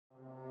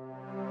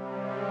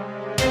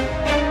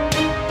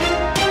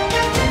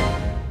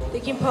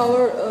Եկել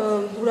Փաուեր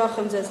ուրախ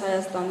եմ ձեզ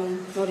Հայաստանում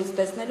նորից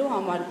տեսնելու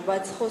համար,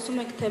 բայց խոսում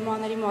եք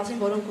թեմաների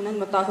մասին, որոնք ունեն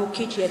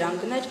մտահոգիչ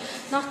երանգներ։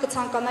 Նախ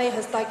կցանկանայի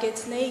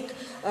հստակեցնեիք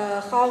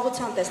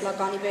խաղաղության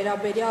տեսլականի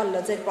վերաբերյալ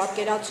ձեր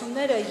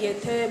պատկերացումները,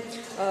 եթե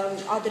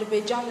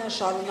Ադրբեջանը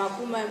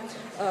շարունակում է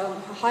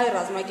հայ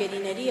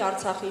ռազմագերիների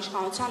Արցախի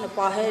իշխանությանը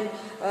պահել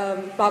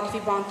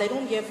Բաքվի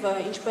բանտերում եւ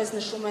ինչպես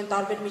նշում են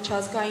տարբեր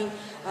միջազգային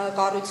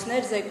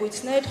կառույցներ,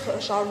 զեկույցներ,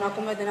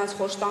 շարունակում է դրանց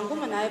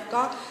խոշտանգումը, նաեւ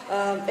կա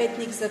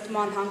էթնիկ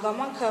զտման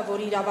հանգամանքը,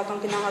 որի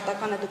իրավական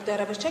գնահատականը դուք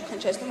դեռևս չեք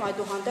հնչեցնում,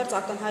 այդուհանդերձ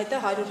ակնհայտ է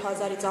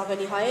 100,000-ից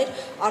ավելի հայեր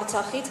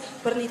Արցախից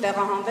բռնի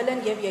տեղահանվել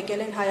են եւ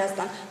եկել են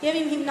Հայաստան։ Եվ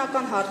իմ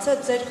հիմնական հարցը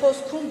ձեր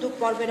խոսքում դուք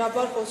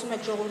բարբերաբար խոսում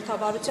եք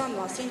ժողովրդավարության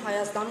մասին,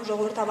 Հայաստանում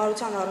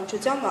ժողովրդավարության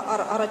առնչության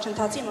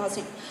առաջընթացի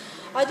մասին։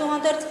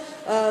 Այդուհանդերձ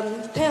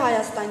թե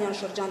հայաստանյան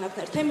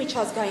շրջանակներ, թե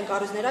միջազգային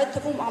կառույցներ, այդ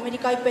թվում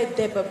Ամերիկայի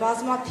պետդեպը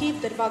բազմաթիվ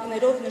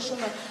դրվագներով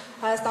նշում է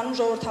Հայաստանում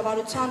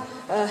ժողովրդավարության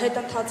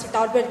հետընթացի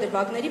տարբեր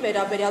դրվագների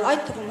վերաբերյալ,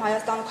 այդ թվում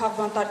Հայաստանում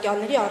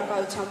քաղբանտարկյալների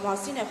առկայության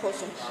մասին է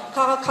խոսում,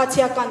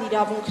 քաղաքացիական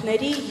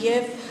իրավունքների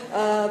եւ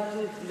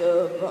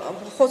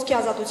խոսքի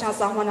ազատության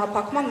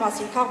սահմանափակման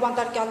մասին,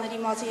 քաղբանտարկյալների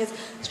մասին ես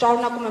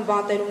շարունակում եմ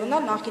բանտերում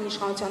մնալ նախկին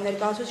իշխանության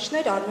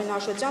ներկայացուցիչներ Արմեն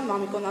Աշոտյան,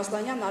 Մամիկոն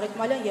Ասլանյան, Նարեկ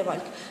Մալյան եւ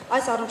այլք։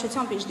 Այս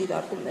առնչությամբ ինչ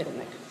դիտարկումներ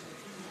ունեք։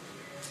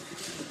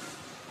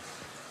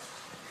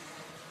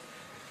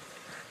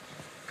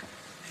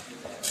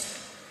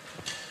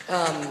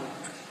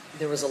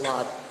 There was a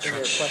lot in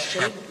your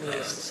question,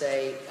 needless to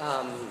say.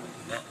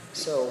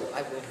 So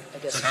I will, I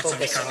guess,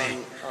 focus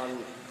on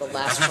the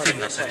last part of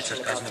your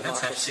question about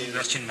democracy.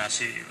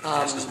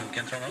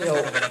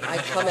 I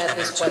come at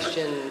this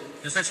question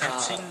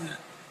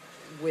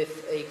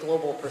with a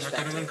global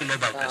perspective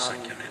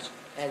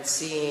and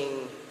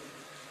seeing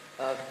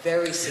a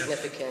very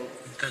significant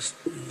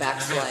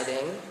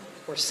backsliding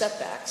or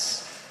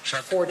setbacks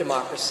for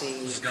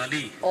democracy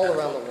all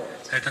around the world,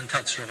 and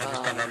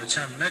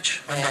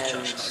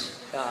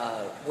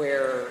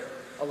where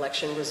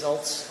election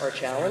results are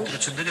challenged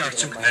in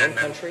my own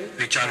country,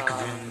 where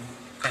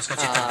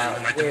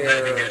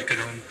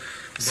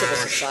civil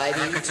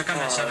society are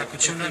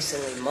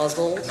increasingly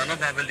muzzled,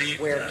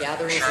 where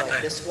gatherings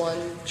like this one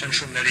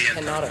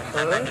cannot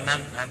occur,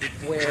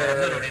 where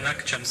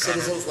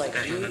citizens like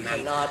you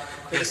cannot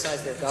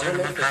criticize their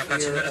government for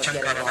fear of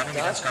getting locked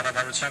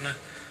up.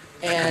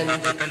 And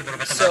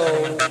so,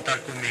 in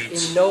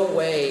no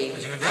way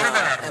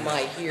am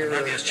I here to,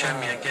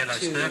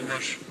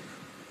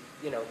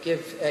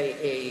 give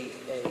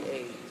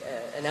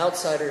an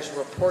outsider's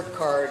report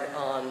card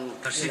on,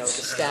 the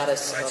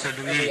status of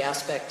every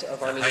aspect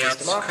of Armenia's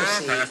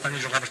democracy. But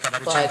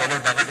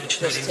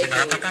just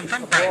taking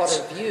a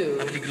broader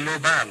view,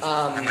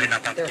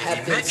 there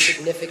have been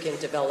significant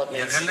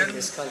developments in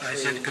this country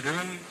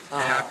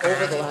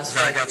over the last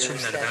 5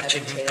 years that have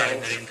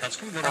entailed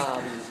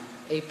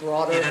a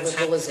broader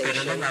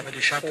liberalization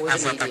for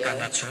the media,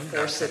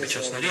 for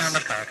citizens,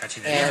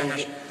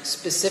 and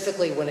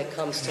specifically when it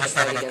comes to the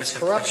fight against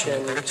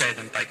corruption,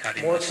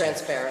 more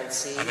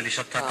transparency,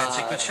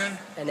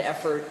 an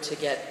effort to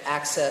get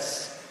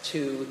access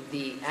to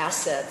the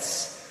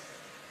assets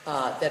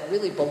that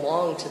really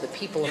belong to the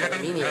people of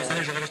Armenia,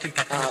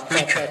 but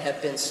that have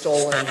been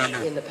stolen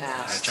in the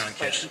past by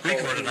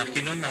people who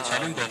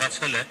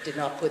did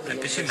not put the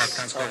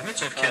interests of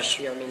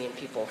the Armenian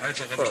people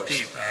first.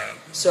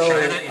 So,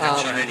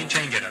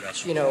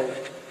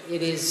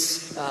 it is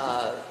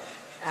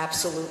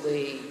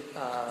absolutely,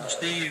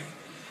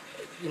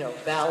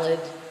 valid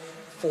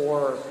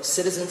for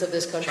citizens of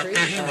this country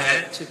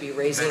to be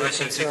raising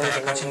concerns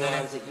along the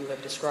lines that you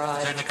have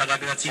described. I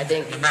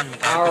think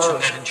our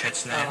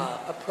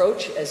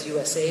approach as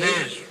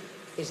USAID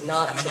is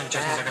not to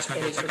back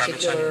any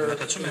particular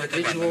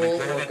individual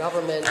or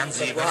government,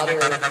 but rather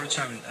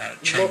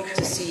look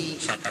to see,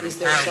 is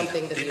there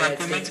something that the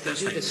United States can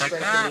do to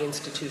strengthen the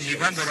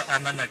institutions, to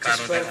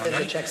strengthen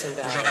the checks and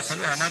balances,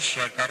 to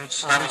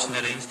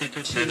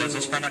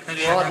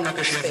broaden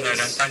the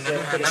space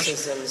where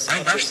criticisms of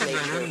this nature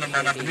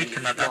can be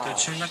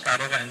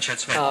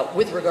lodged.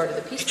 With regard to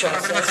the peace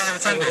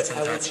process, I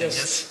would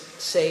just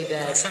say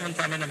that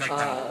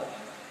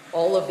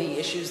all of the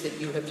issues that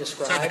you have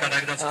described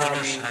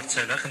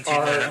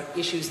are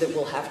issues that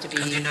will have to be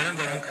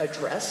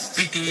addressed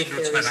if there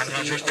is to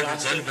be a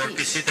lasting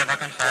peace.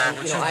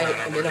 I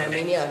am in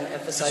Armenia, I'm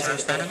emphasizing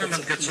the benefits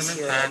of peace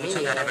here in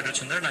Armenia,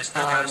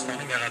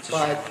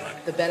 but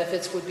the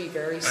benefits would be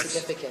very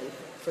significant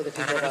for the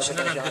people of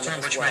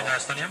Azerbaijan as well.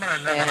 And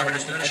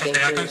I think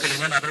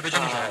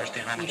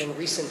there's even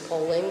recent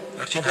polling,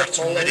 public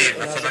polling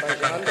in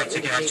Azerbaijan that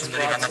indicates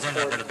broad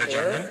support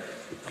there.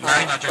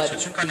 But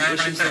the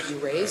issues that you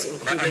raise,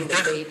 including the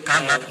fate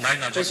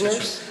of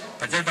prisoners,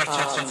 and the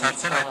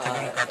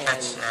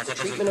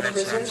treatment of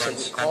prisoners, and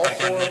we call for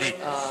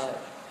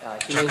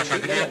humane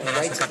treatment and the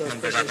rights of those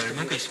prisoners to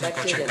be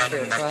respected and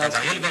fair trials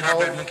to be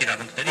held.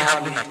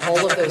 All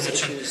of those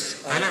issues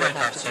will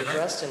have to be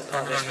addressed and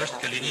progress will have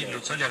to be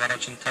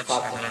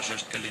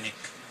made.